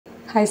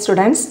Hi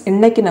students,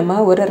 இன்னைக்கு நம்ம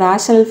ஒரு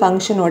rational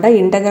function ஓட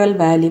integral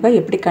value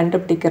எப்படி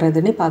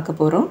கண்டுபிடிக்கிறதுன்னு பார்க்க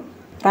போறோம்.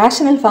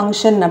 Rational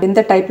function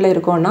இந்த டைப்ல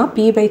இருக்கும்னா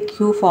p by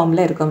q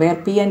ஃபார்ம்ல இருக்கும் where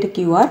p and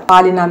q are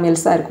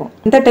polynomials இருக்கும்.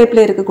 இந்த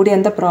டைப்ல இருக்கக்கூடிய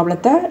அந்த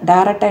ப்ராப்ளத்தை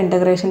டைரக்டா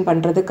இன்டகிரேஷன்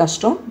பண்றது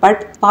கஷ்டம்.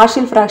 பட்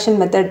partial fraction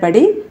மெத்தட்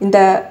படி இந்த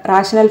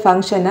rational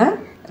functionஐ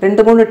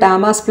ரெண்டு மூணு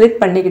டேர்மா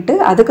ஸ்ப்ளிட் பண்ணிக்கிட்டு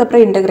அதுக்கு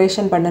அப்புறம்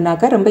இன்டகிரேஷன்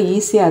பண்ணுனாக்க ரொம்ப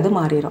ஈஸியா அது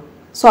மாறிடும்.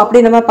 சோ அப்படி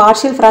நம்ம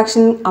partial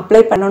fraction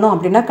அப்ளை பண்ணனும்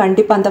அப்படினா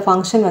கண்டிப்பா அந்த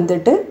ஃபங்க்ஷன்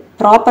வந்துட்டு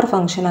ப்ராப்பர்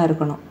ஃபங்க்ஷனா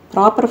இருக்கணும்.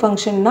 ப்ராப்பர்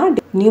ஃபங்க்ஷன்னா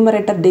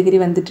நியூமரேட்டர் டிகிரி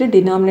வந்துட்டு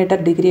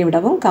டினாமினேட்டர் டிகிரியை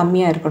விடவும்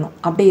கம்மியா இருக்கணும்.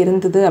 அப்படி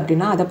இருந்தது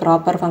அப்படினா அத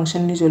ப்ராப்பர்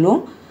ஃபங்க்ஷன்னு சொல்லுவோம்.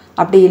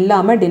 அப்படி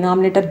இல்லாம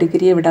டினாமினேட்டர்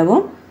டிகிரியை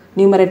விடவும்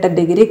நியூமரேட்டர்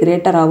டிகிரி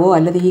கிரேட்டராவோ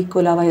அல்லது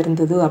ஈக்குவலாவோ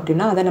இருந்தது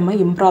அப்படினா அத நம்ம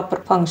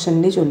இம்ப்ராப்பர்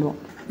ஃபங்க்ஷன்னு சொல்லுவோம்.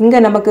 இங்க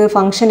நமக்கு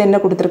ஃபங்க்ஷன் என்ன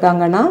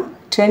கொடுத்திருக்காங்கன்னா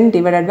 10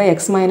 divided by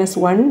x minus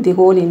 1 the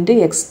whole into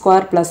x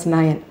square plus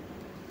 9.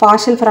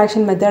 Partial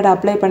fraction method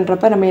apply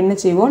பண்றப்ப நம்ம என்ன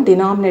செய்வோம்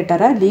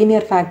denominator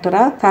linear factor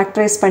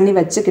factorize பண்ணி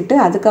வச்சிக்கிட்டு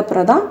அதுக்கு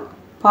அப்புறம் தான்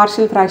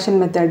partial fraction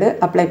method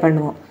apply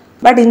பண்ணுவோம்.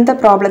 பட் இந்த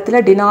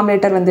ப்ராப்ளத்துல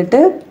denominator வந்துட்டு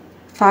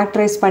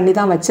factorize பண்ணி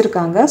தான்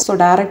வச்சிருக்காங்க. So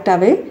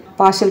டைரக்டாவே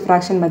partial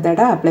fraction method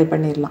apply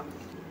பண்ணிரலாம்.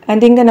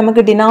 and இங்க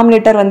நமக்கு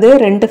denominator வந்து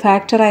ரெண்டு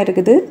ஃபேக்டரா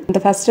இருக்குது.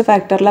 இந்த ஃபர்ஸ்ட்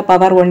ஃபேக்டர்ல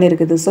பவர் 1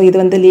 இருக்குது. சோ இது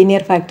வந்து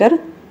linear factor.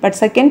 பட்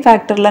செகண்ட்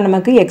ஃபேக்டர்ல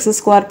நமக்கு x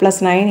square plus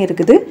 9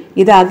 இருக்குது.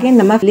 இது again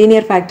நம்ம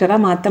linear factor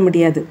மாத்த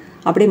முடியாது.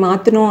 அப்படி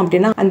மாத்தணும்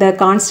அப்படினா அந்த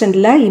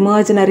கான்ஸ்டன்ட்ல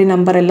இமேஜினரி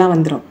நம்பர் எல்லாம்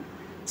வந்துரும்.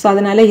 சோ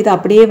அதனால இது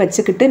அப்படியே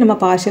வச்சிக்கிட்டு நம்ம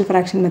partial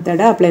fraction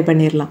method அப்ளை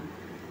பண்ணிரலாம்.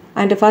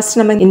 and first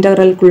நம்ம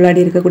இன்டெகிரல்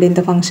குள்ளாடி இருக்கக்கூடிய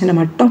இந்த ஃபங்க்ஷனை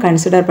மட்டும்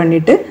கன்சிடர்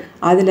பண்ணிட்டு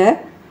அதுல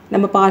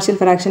நம்ம partial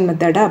fraction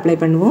method அப்ளை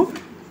பண்ணுவோம்.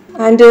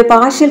 and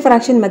partial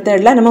fraction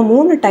methodல நம்ம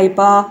மூணு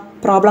டைப்பா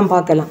ப்ராப்ளம்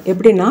பார்க்கலாம்.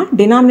 எப்படினா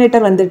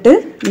டினாமினேட்டர் வந்துட்டு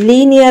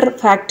லீனியர்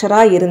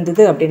ஃபேக்டரா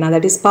இருந்தது அப்படினா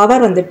that is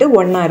பவர் வந்துட்டு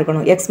 1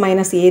 இருக்கணும். x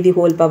minus a the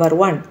whole power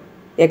 1,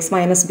 x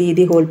minus b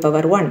the whole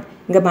power 1.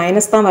 இங்க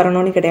மைனஸ் தான்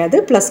வரணும்னு கிடையாது,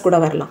 பிளஸ் கூட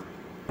வரலாம்.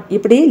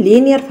 இப்படி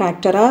லீனியர்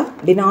ஃபேக்டரா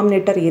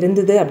டினாமினேட்டர்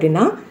இருந்தது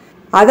அப்படினா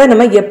அத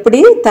நம்ம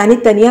எப்படி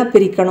தனித்தனியா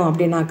பிரிக்கணும்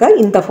அப்படினாக்க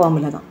இந்த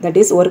ஃபார்முலா தான். that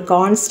is ஒரு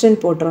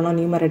கான்ஸ்டன்ட் போட்றணும்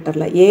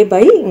நியூமரேட்டர்ல a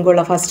by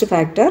இங்குள்ள first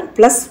factor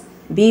plus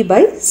b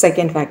by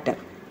second factor.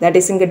 that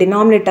is இங்க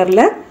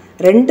டினாமினேட்டர்ல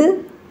ரெண்டு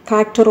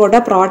ஃபேக்டரோட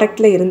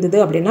ப்ராடக்ட்ல இருந்தது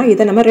அப்படினா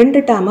இத நம்ம ரெண்டு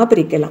டேர்மா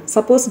பிரிக்கலாம்.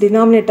 சப்போஸ்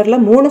டினாமினேட்டர்ல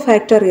மூணு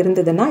ஃபேக்டர்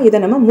இருந்ததுனா இத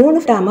நம்ம மூணு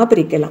டேர்மா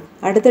பிரிக்கலாம்.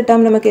 அடுத்த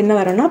டேர்ம் நமக்கு என்ன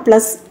வரும்னா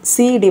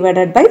 +c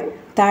divided by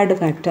third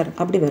factor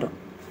அப்படி வரும்.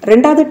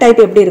 ரெண்டாவது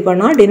டைப் எப்படி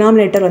இருக்கும்னா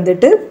டினாமினேட்டர்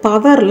வந்துட்டு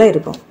பவர்ல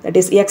இருக்கும். that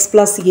is x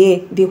plus a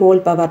the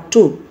whole power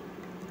 2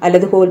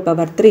 அல்லது whole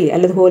power 3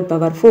 அல்லது whole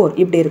power 4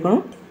 இப்படி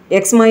இருக்கும்.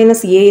 x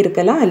minus a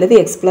இருக்கலாம் அல்லது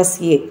x plus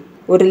a.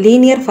 ஒரு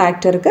லீனியர்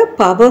ஃபேக்டருக்கு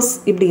பவர்ஸ்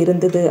இப்படி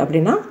இருந்தது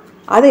அப்படினா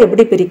அதை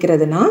எப்படி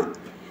பிரிக்கிறதுனா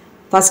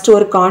ஃபர்ஸ்ட்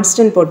ஒரு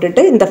கான்ஸ்டன்ட்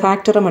போட்டுட்டு இந்த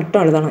ஃபேக்டரை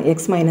மட்டும் எழுதணும். x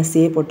minus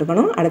a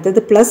போட்டுக்கணும். அடுத்தது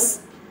பிளஸ்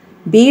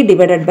b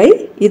டிவைடட் பை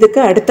இதுக்கு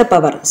அடுத்த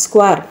பவர்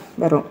ஸ்கொயர்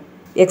வரும்.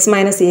 x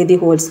minus a the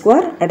whole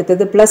square.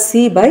 அடுத்தது plus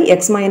c by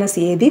x minus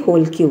a the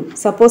whole cube.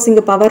 Suppose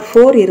இங்க பவர்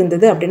 4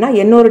 இருந்தது அப்படினா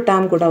இன்னொரு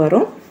டேர்ம் கூட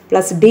வரும்.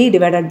 Plus d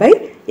divided by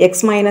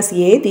x minus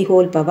a the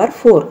whole power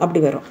 4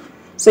 அப்படி வரும்.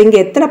 சோ இங்க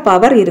எத்தனை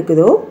பவர்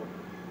இருக்குதோ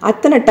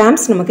அத்தனை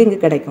டேர்ம்ஸ் நமக்கு இங்க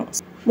கிடைக்கும்.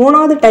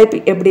 மூணாவது டைப்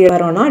எப்படி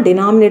வரும்னா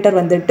டினாமினேட்டர்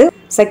வந்துட்டு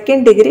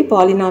செகண்ட் டிகிரி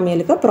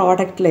பாலினாமியலுக்கு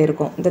ப்ராடக்ட்ல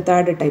இருக்கும். இந்த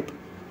தேர்ட் டைப்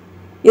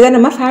இத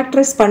நம்ம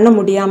ஃபேக்டரைஸ் பண்ண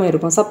முடியாம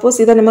இருக்கும். சப்போஸ்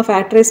இத நம்ம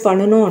ஃபேக்டரைஸ்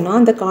பண்ணனும்னா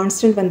அந்த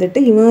கான்ஸ்டன்ட் வந்துட்டு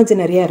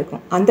இமேஜினரியா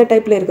இருக்கும். அந்த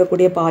டைப்ல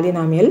இருக்கக்கூடிய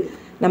பாலினாமியல்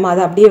நம்ம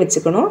அதை அப்படியே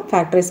வெச்சுக்கணும்,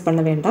 ஃபேக்டரைஸ்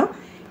பண்ண வேண்டாம்.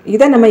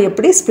 இத நம்ம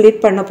எப்படி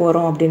ஸ்ப்ளிட் பண்ண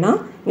போறோம் அப்படினா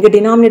இங்க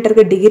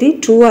டினாமினேட்டருக்கு டிகிரி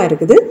 2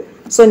 இருக்குது.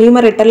 சோ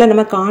நியூமரேட்டர்ல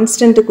நம்ம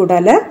கான்ஸ்டன்ட்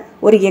கூடல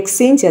ஒரு x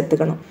ஐயும்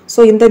சேர்த்துக்கணும். சோ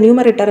இந்த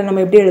நியூமரேட்டரை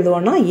நம்ம எப்படி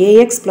எழுதுவோம்னா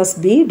ax plus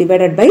b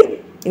divided by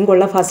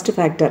இங்குள்ள ஃபர்ஸ்ட்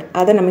ஃபேக்டர்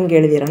அத நம்ம இங்க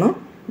எழுதிரணும்.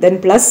 then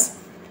plus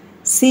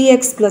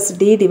cx plus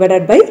d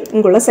divided by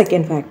இங்குள்ள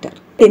செகண்ட் ஃபேக்டர்.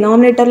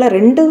 டினாமினேட்டர்ல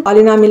ரெண்டு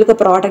பாலினாமியலுக்கு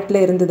ப்ராடக்ட்ல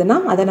இருந்ததுனா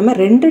அத நம்ம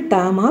ரெண்டு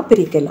டேர்மா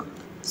பிரிக்கலாம்.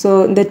 சோ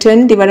இந்த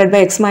 10 divided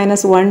by x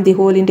minus 1 the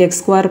whole into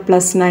x square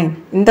plus 9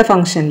 இந்த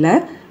ஃபங்க்ஷன்ல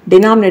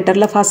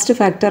டினாமினேட்டர்ல ஃபர்ஸ்ட்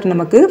ஃபேக்டர்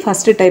நமக்கு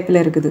ஃபர்ஸ்ட் டைப்ல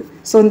இருக்குது.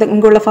 சோ இந்த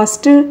இங்குள்ள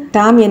ஃபர்ஸ்ட்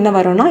டேர்ம் என்ன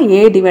வரும்னா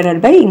a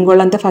டிவைடட் பை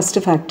இங்குள்ள அந்த ஃபர்ஸ்ட்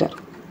ஃபேக்டர்.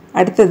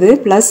 அடுத்தது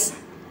பிளஸ்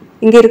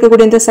இங்க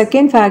இருக்கக்கூடிய இந்த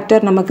செகண்ட்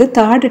ஃபேக்டர் நமக்கு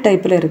தேர்ட்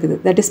டைப்ல இருக்குது.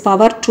 that is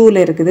பவர் 2ல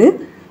இருக்குது.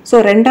 சோ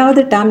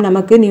ரெண்டாவது டேர்ம்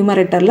நமக்கு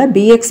நியூமரேட்டர்ல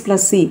bx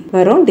plus c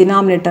வரும்,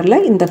 டினாமினேட்டர்ல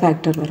இந்த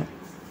ஃபேக்டர் வரும்.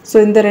 சோ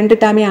இந்த ரெண்டு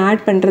டேர்மையும்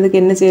ஆட் பண்றதுக்கு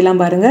என்ன செய்யலாம்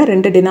பாருங்க.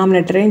 ரெண்டு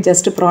டினாமினேட்டரையும்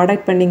ஜஸ்ட்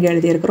ப்ராடக்ட் பண்ணி இங்க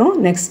எழுதி இருக்கோம்.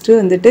 நெக்ஸ்ட்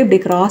வந்துட்டு இப்படி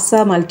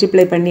கிராஸா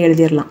மல்டிப்ளை பண்ணி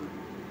எழுதிரலாம்.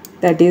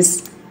 that is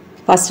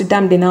first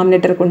term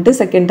denominator கொண்டு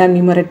செகண்ட் டேர்ம்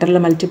நியூமரேட்டர்ல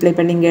மல்டிப்ளை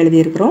பண்ணி இங்க எழுதி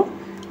இருக்கோம்.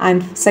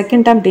 and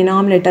second term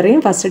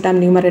டினாமினேட்டரையும் first term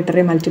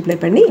நியூமரேட்டரையும் multiply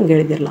பண்ணி இங்க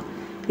எழுதிரலாம்.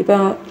 இப்போ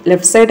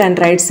லெஃப்ட் சைடு அண்ட்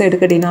ரைட்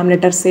சைடுக்கு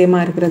டினாமினேட்டர் சேமா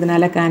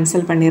இருக்கிறதுனால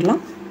கேன்சல்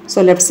பண்ணிரலாம். So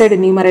left side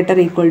numerator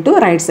equal to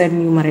right side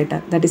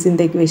numerator. that is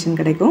இந்த ஈக்குவேஷன்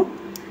கிடைக்கும்.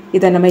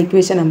 இத நம்ம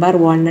ஈக்குவேஷன் நம்பர்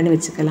 1 ன்னு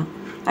வெச்சுக்கலாம்.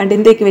 and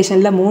இந்த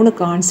ஈக்குவேஷன்ல மூணு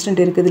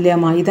கான்ஸ்டன்ட் இருக்குது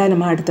இல்லையாமா, இத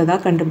நம்ம அடுத்ததா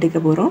கண்டுபிடிக்க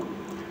போறோம்.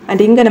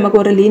 and இங்க நமக்கு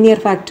ஒரு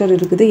லீனியர் ஃபேக்டர்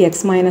இருக்குது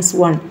x minus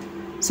 1.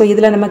 சோ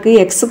இதுல நமக்கு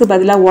x க்கு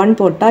பதிலா 1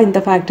 போட்டா இந்த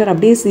ஃபேக்டர்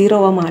அப்படியே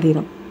 0வா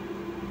மாறிடும்.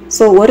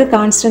 சோ ஒரு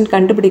கான்ஸ்டன்ட்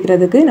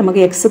கண்டுபிடிக்கிறதுக்கு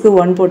நமக்கு x க்கு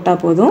 1 போட்டா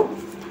போதும்.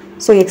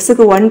 ஸோ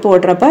எக்ஸுக்கு 1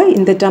 போடுறப்ப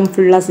இந்த டேர்ம்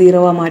ஃபுல்லாக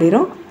 0வாக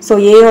மாறிடும். ஸோ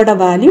ஏயோட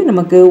வேல்யூ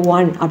நமக்கு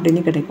 1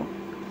 அப்படின்னு கிடைக்கும்.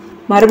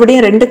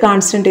 மறுபடியும் 2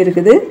 கான்ஸ்டன்ட்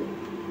இருக்குது,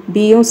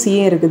 பியும்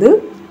சியும் இருக்குது.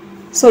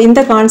 ஸோ இந்த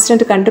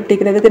கான்ஸ்டன்ட்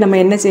கண்டுபிடிக்கிறதுக்கு நம்ம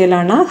என்ன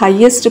செய்யலாம்னா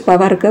ஹையஸ்ட்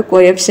பவருக்கு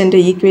கோஎஃபிஷியன்ட்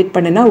ஈக்குவேட்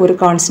பண்ணினா ஒரு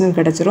கான்ஸ்டன்ட்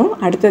கிடச்சிரும்.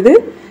 அடுத்தது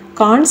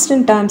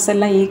கான்ஸ்டன்ட் டேர்ம்ஸ்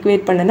எல்லாம்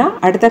ஈக்குவேட் பண்ணினா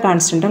அடுத்த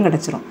கான்ஸ்டன்ட்டும்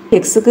கிடச்சிரும்.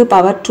 எக்ஸுக்கு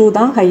பவர் 2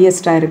 தான்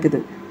ஹையஸ்ட்டாக இருக்குது.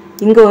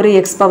 இங்கே ஒரு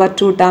எக்ஸ் பவர்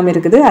 2 டேர்ம்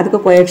இருக்குது, அதுக்கு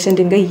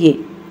கோஎஃபிஷியன்ட் இங்கே ஏ.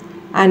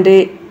 அண்டு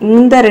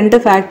இந்த 2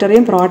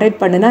 ஃபேக்டரையும் ப்ராடக்ட்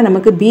பண்ணினா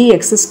நமக்கு பி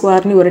எக்ஸ்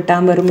ஸ்கொயர்னு ஒரு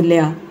டேர்ம் வரும்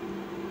இல்லையா,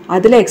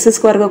 அதில் எக்ஸ்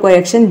ஸ்கொயருக்கு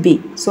கோஎஃபிஷியன்ட் பி.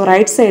 ஸோ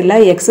ரைட் சைடில்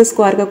எக்ஸ்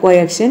ஸ்கொயருக்கு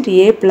கோஎஃபிஷியன்ட்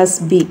ஏ ப்ளஸ்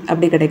பி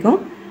அப்படி கிடைக்கும்.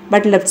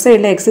 பட் லெஃப்ட்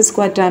சைடில் எக்ஸ்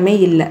ஸ்கொயர் டேர்மே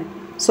இல்லை.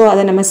 ஸோ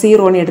அதை நம்ம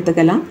 0ன்னு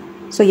எடுத்துக்கலாம்.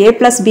 So A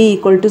plus B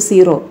equal to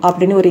 0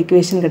 அப்படின்னு ஒரு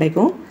ஈக்குவேஷன்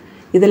கிடைக்கும்.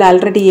 இதில்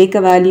ஆல்ரெடி ஏக்க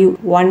வேல்யூ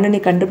 1ன்னு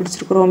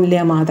கண்டுபிடிச்சிருக்கிறோம்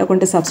இல்லையாமா, அதை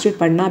கொண்டு சப்ஸ்டியூட்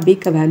பண்ணால்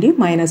பிக்கு வேல்யூ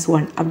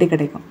 -1 அப்படி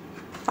கிடைக்கும்.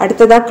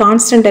 அடுத்ததாக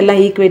கான்ஸ்டன்ட் எல்லாம்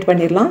ஈக்குவேட்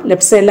பண்ணிடலாம்.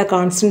 லெஃப்ட் சைடில்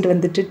கான்ஸ்டன்ட்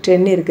வந்துட்டு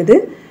 10 இருக்குது.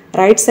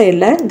 ரைட்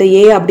சைடில் இந்த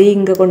ஏ அப்படி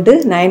இங்கே கொண்டு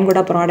 9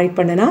 கூட ப்ராடக்ட்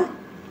பண்ணினா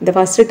இந்த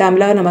ஃபஸ்ட்டு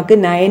டேர்மில் நமக்கு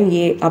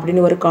 9a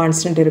அப்படின்னு ஒரு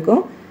கான்ஸ்டன்ட்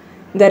இருக்கும்.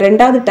 இந்த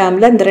ரெண்டாவது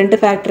டேர்மில் இந்த 2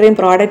 ஃபேக்டரையும்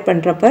ப்ராடக்ட்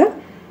பண்ணுறப்ப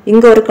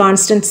இங்கே ஒரு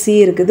கான்ஸ்டன்ட் சி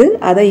இருக்குது,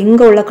 அதை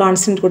இங்கே உள்ள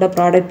கான்ஸ்டன்ட் கூட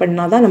ப்ராடக்ட்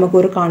பண்ணால் தான் நமக்கு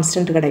ஒரு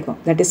கான்ஸ்டன்ட் கிடைக்கும்.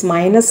 தட் இஸ்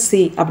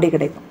 -c அப்படி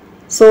கிடைக்கும்.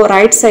 ஸோ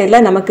ரைட்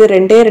சைடில் நமக்கு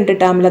 2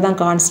 டேர்மில் தான்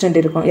கான்ஸ்டன்ட்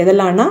இருக்கும்.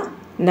 எதெல்லாம்னா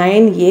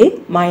 9a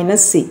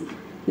 - c.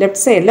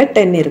 லெஃப்ட் சைடில்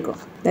 10 இருக்கும்.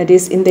 தட்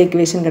இஸ் இந்த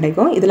ஈக்குவேஷன்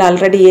கிடைக்கும். இதில்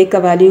ஆல்ரெடி ஏக்க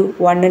வேல்யூ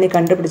 1ன்னு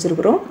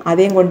கண்டுபிடிச்சிருக்கிறோம்.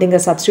 அதையும் கொண்டு இங்கே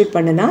சப்ஸ்டியூட்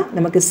பண்ணினா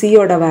நமக்கு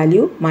சியோட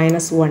வேல்யூ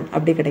 -1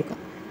 அப்படி கிடைக்கும்.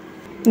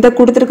 இந்த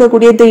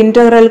கொடுத்துருக்கக்கூடிய இந்த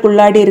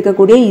இன்டெக்ரலுக்குள்ளாடி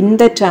இருக்கக்கூடிய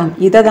இந்த டேர்ம்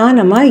இதை தான்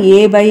நம்ம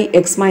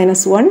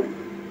a/x-1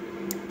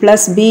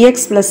 plus bx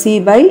plus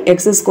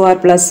c/x²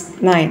 plus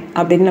 9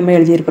 அப்படின்னு நம்ம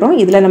எழுதியிருக்கிறோம்.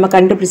 இதில் நம்ம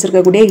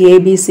கண்டுபிடிச்சிருக்கக்கூடிய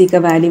ஏபிசிக்கு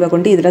வேல்யூவை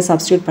கொண்டு இதில்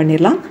சப்ஸ்டியூட்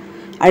பண்ணிடலாம்.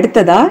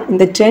 அடுத்ததாக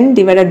இந்த 10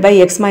 divided by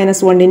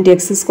x-1 into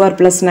x²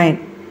 plus 9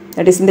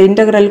 that is இந்த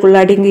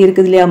இன்டெக்ரலுக்குள்ளாடி இங்கே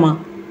இருக்குது இல்லையாமா,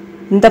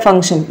 இந்த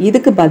ஃபங்க்ஷன்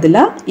இதுக்கு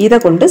பதிலாக இதை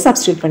கொண்டு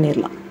சப்ஸ்டியூட்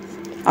பண்ணிடலாம்.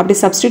 அப்படி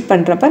சப்ஸ்டியூட்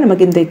பண்ணுறப்ப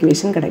நமக்கு இந்த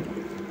ஈக்குவேஷன் கிடைக்கும்.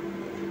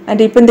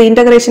 அண்ட் இப்போ இந்த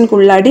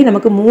இன்டெகிரேஷனுக்குள்ளாடி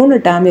நமக்கு 3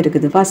 டேர்ம்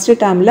இருக்குது. ஃபஸ்ட்டு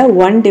டேர்மில்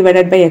 1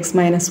 டிவைடட் பை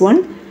x-1,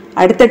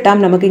 அடுத்த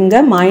டேர்ம் நமக்கு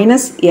இங்கே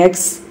 -x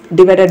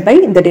டிவைடட் பை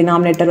இந்த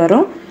டினாமினேட்டர்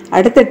வரும்.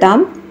 அடுத்த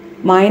டேர்ம்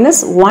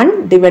 -1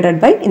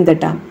 டிவைடட் பை இந்த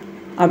டேர்ம்.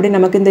 அப்படி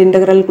நமக்கு இந்த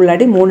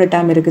இன்டெக்ரலுக்குள்ளாடி 3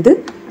 டேர்ம் இருக்குது.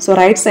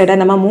 ஸோ ரைட் சைடை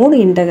நம்ம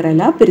 3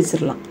 இன்டெக்ரலாக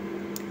பிரிச்சிடலாம்.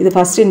 இது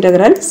ஃபஸ்ட்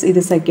இன்டெக்ரல்,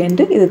 இது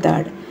செகண்டு, இது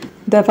தேர்டு.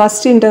 இந்த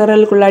ஃபஸ்ட்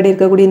இன்டெக்ரலுக்குள்ளாடி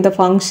இருக்கக்கூடிய இந்த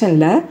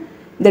ஃபங்க்ஷனில்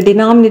இந்த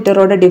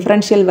டினாமினேட்டரோட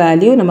டிஃபரன்ஷியல்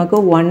வேல்யூ நமக்கு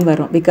 1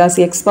 வரும். பிகாஸ்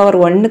எக்ஸ் பவர்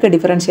 1க்கு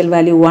டிஃபரன்ஷியல்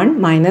வேல்யூ 1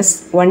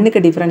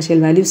 -1க்கு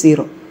differential value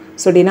 0.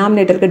 So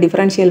டினாமினேட்டருக்கு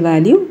differential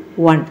value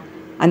 1.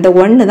 அந்த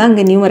 1 தான்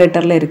இங்கே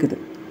நியூமரேட்டரில் இருக்குது.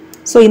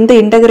 ஸோ இந்த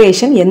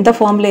இன்டெகிரேஷன் எந்த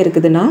ஃபார்மில்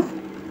இருக்குதுன்னா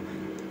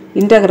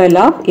integral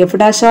of f'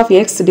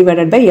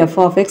 divided by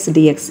f(x)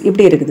 dx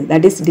இப்படி இருக்குது.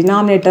 தட் இஸ்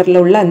டினாமினேட்டரில்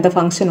உள்ள அந்த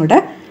ஃபங்க்ஷனோட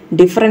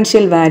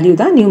டிஃபரன்ஷியல் வேல்யூ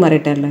தான்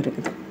நியூமரேட்டரில்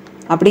இருக்குது.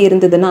 அப்படி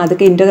இருந்ததுன்னா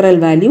அதுக்கு இன்டெக்ரல்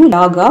வேல்யூ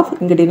log ஆஃப்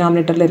இங்கே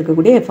டினாமினேட்டரில்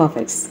இருக்கக்கூடிய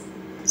f(x).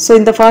 ஸோ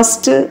இந்த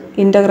ஃபர்ஸ்ட்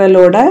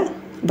இன்டெக்ரலோட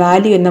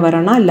வேல்யூ என்ன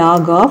வரும்னா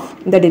log ஆஃப்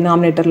இந்த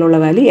டினாமினேட்டரில் உள்ள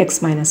வேல்யூ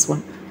x-1.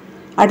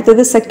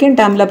 அடுத்தது செகண்ட்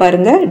டேர்மில்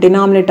பாருங்கள்,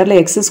 டினாமினேட்டரில்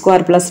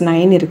x² ப்ளஸ்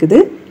 9 இருக்குது.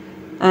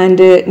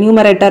 அண்டு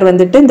நியூமரேட்டர்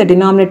வந்துட்டு இந்த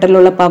டினாமினேட்டரில்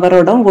உள்ள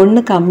பவரோட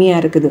 1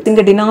 கம்மியாக இருக்குது.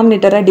 இங்கே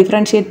டினாமினேட்டரை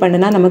டிஃப்ரென்ஷியேட்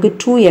பண்ணினா நமக்கு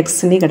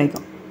 2xன்னு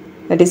கிடைக்கும்.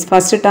 That is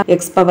first term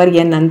X power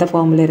n அந்த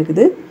ஃபார்மில்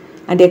இருக்குது.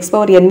 And X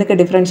power n-க்கு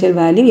differential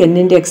value n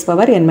into X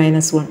power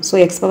n-1. So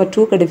X power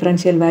 2க்கு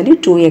டிஃபரன்ஷியல் வேல்யூ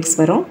 2x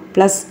வரும்.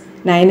 ப்ளஸ்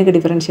 9க்கு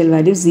டிஃபரன்ஷியல்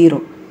வேல்யூ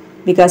 0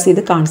 பிகாஸ்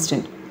இது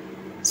constant.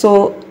 So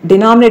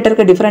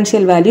டினாமினேட்டருக்கு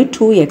differential value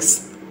 2x.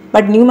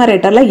 But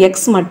நியூமரேட்டரில்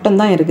X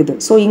மட்டும்தான் இருக்குது.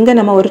 So இங்கே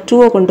நம்ம ஒரு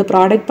 2-ஐ கொண்டு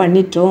ப்ராடக்ட்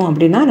பண்ணிட்டோம்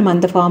அப்படின்னா நம்ம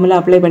அந்த ஃபார்முலா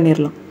அப்ளை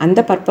பண்ணிடலாம். அந்த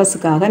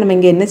பர்பஸுக்காக நம்ம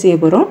இங்கே என்ன செய்ய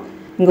போகிறோம்,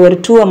 இங்கே ஒரு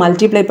 2-ஐ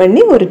மல்டிப்ளை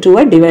பண்ணி ஒரு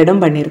 2-ஐ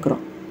டிவைடும்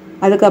பண்ணியிருக்கிறோம்.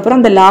 அதுக்கப்புறம்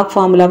இந்த லாக்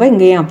ஃபார்முலாவை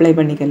இங்கேயும் அப்ளை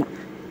பண்ணிக்கலாம்.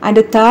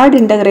 அண்டு தேர்ட்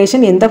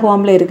இன்டெகிரேஷன் எந்த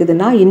ஃபார்மில்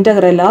இருக்குதுன்னா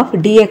integral of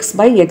dx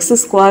by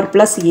x²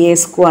 plus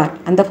a²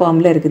 அந்த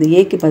ஃபார்மில் இருக்குது.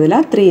 ஏக்கு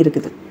பதிலாக 3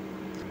 இருக்குது.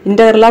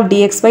 Integral of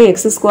dx by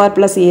x²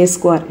 plus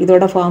a²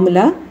 இதோட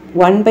formula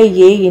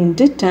 1/a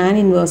into tan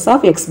inverse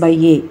of x by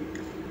a.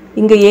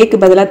 இங்கே ஏக்கு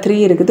பதிலாக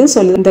 3 இருக்குது. ஸோ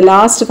இந்த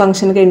லாஸ்ட்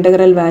ஃபங்க்ஷனுக்கு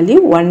integral value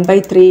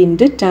 1/3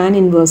 into tan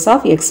inverse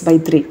of x by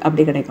 3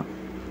 அப்படி கிடைக்கும்.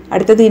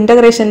 அடுத்தது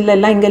இன்டெகிரேஷனில்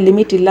எல்லாம் இங்கே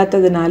லிமிட்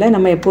இல்லாததுனால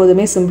நம்ம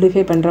எப்போதுமே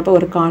சிம்பிளிஃபை பண்ணுறப்ப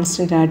ஒரு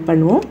கான்ஸ்டன்ட் ஆட்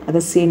பண்ணுவோம்,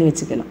 அதை சீனு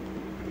வச்சுக்கலாம்.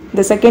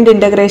 இந்த செகண்ட்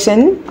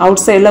இன்டெகிரேஷன்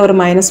அவுட் சைடில் ஒரு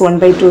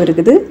 -1/2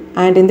 இருக்குது.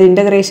 அண்ட் இந்த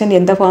இன்டெகிரேஷன்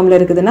எந்த ஃபார்மில்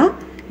இருக்குதுன்னா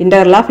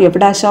integral of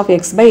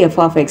f' by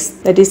f(x)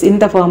 that is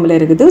இந்த ஃபார்முலா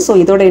இருக்குது. ஸோ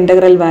இதோட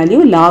இன்டெக்ரல் வேல்யூ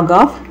log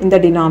ஆஃப் இந்த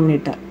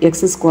denominator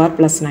x²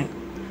 + 9.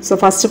 So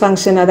first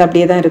function அது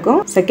அப்படியே தான் இருக்கும்.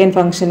 செகண்ட்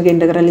ஃபங்க்ஷனுக்கு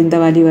இன்டெக்ரல் இந்த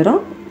வேல்யூ வரும்.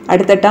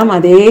 அடுத்த டேர்ம்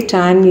அதே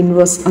tan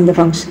இன்வர்ஸ் அந்த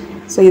ஃபங்க்ஷன்.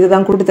 ஸோ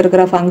இதுதான்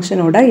கொடுத்துருக்கிற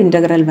ஃபங்க்ஷனோட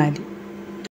இன்டெக்ரல் வேல்யூ.